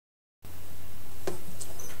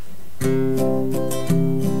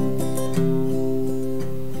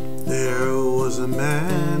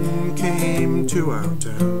to our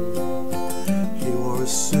town. He wore a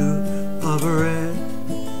suit of red.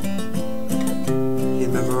 He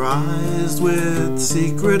memorized with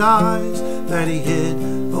secret eyes that he hid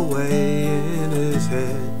away in his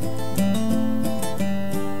head.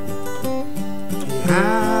 He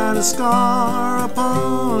had a scar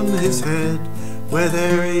upon his head where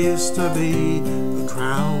there used to be a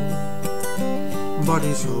crown, but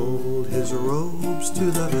he sold his robes to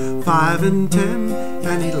the 5 and 10,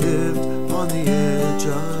 and he lived on the edge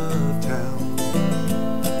of town.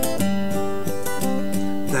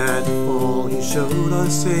 That fall he showed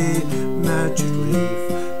us a magic leaf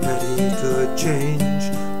that he could change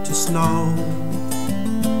to snow.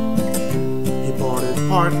 He bought it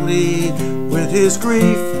partly with his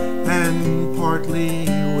grief and partly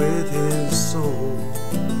with his soul.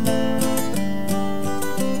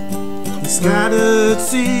 He scattered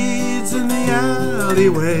seeds in the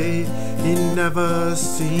alleyway. He never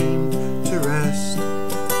seemed to rest.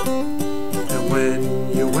 And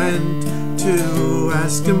when you went to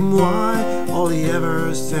ask him why, all he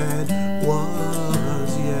ever said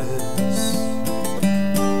was yes.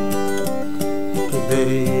 He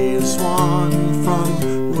made a swan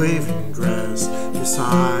from waving grass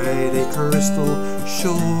beside a crystal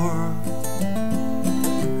shore,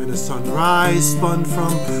 and a sunrise spun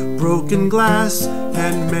from broken glass,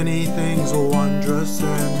 and many things wondrous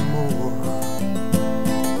and more.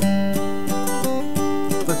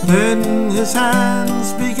 But then his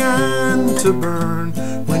hands began to burn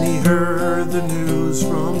when he heard the news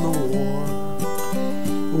from the war.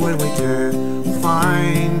 When we can't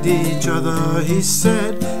find each other, he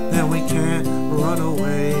said, then we can't run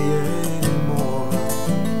away anymore.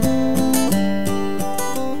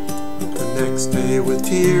 The next day, with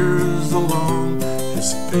tears along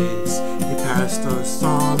his face, he passed us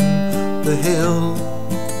on the hill.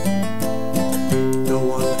 No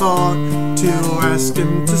one thought to ask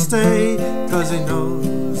him to stay, 'cause he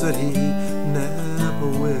knows that he never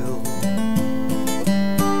will.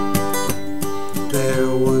 There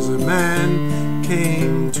was a man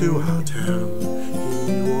came to our town.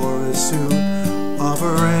 He wore a suit of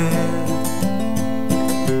red.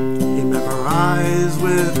 He memorized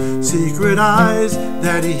with secret eyes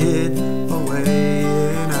that he hid away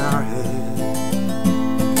in our head.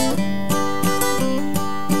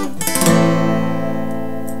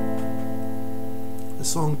 A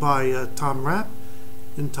song by Tom Rapp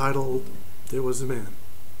entitled "There Was a Man."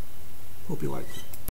 Hope you liked it.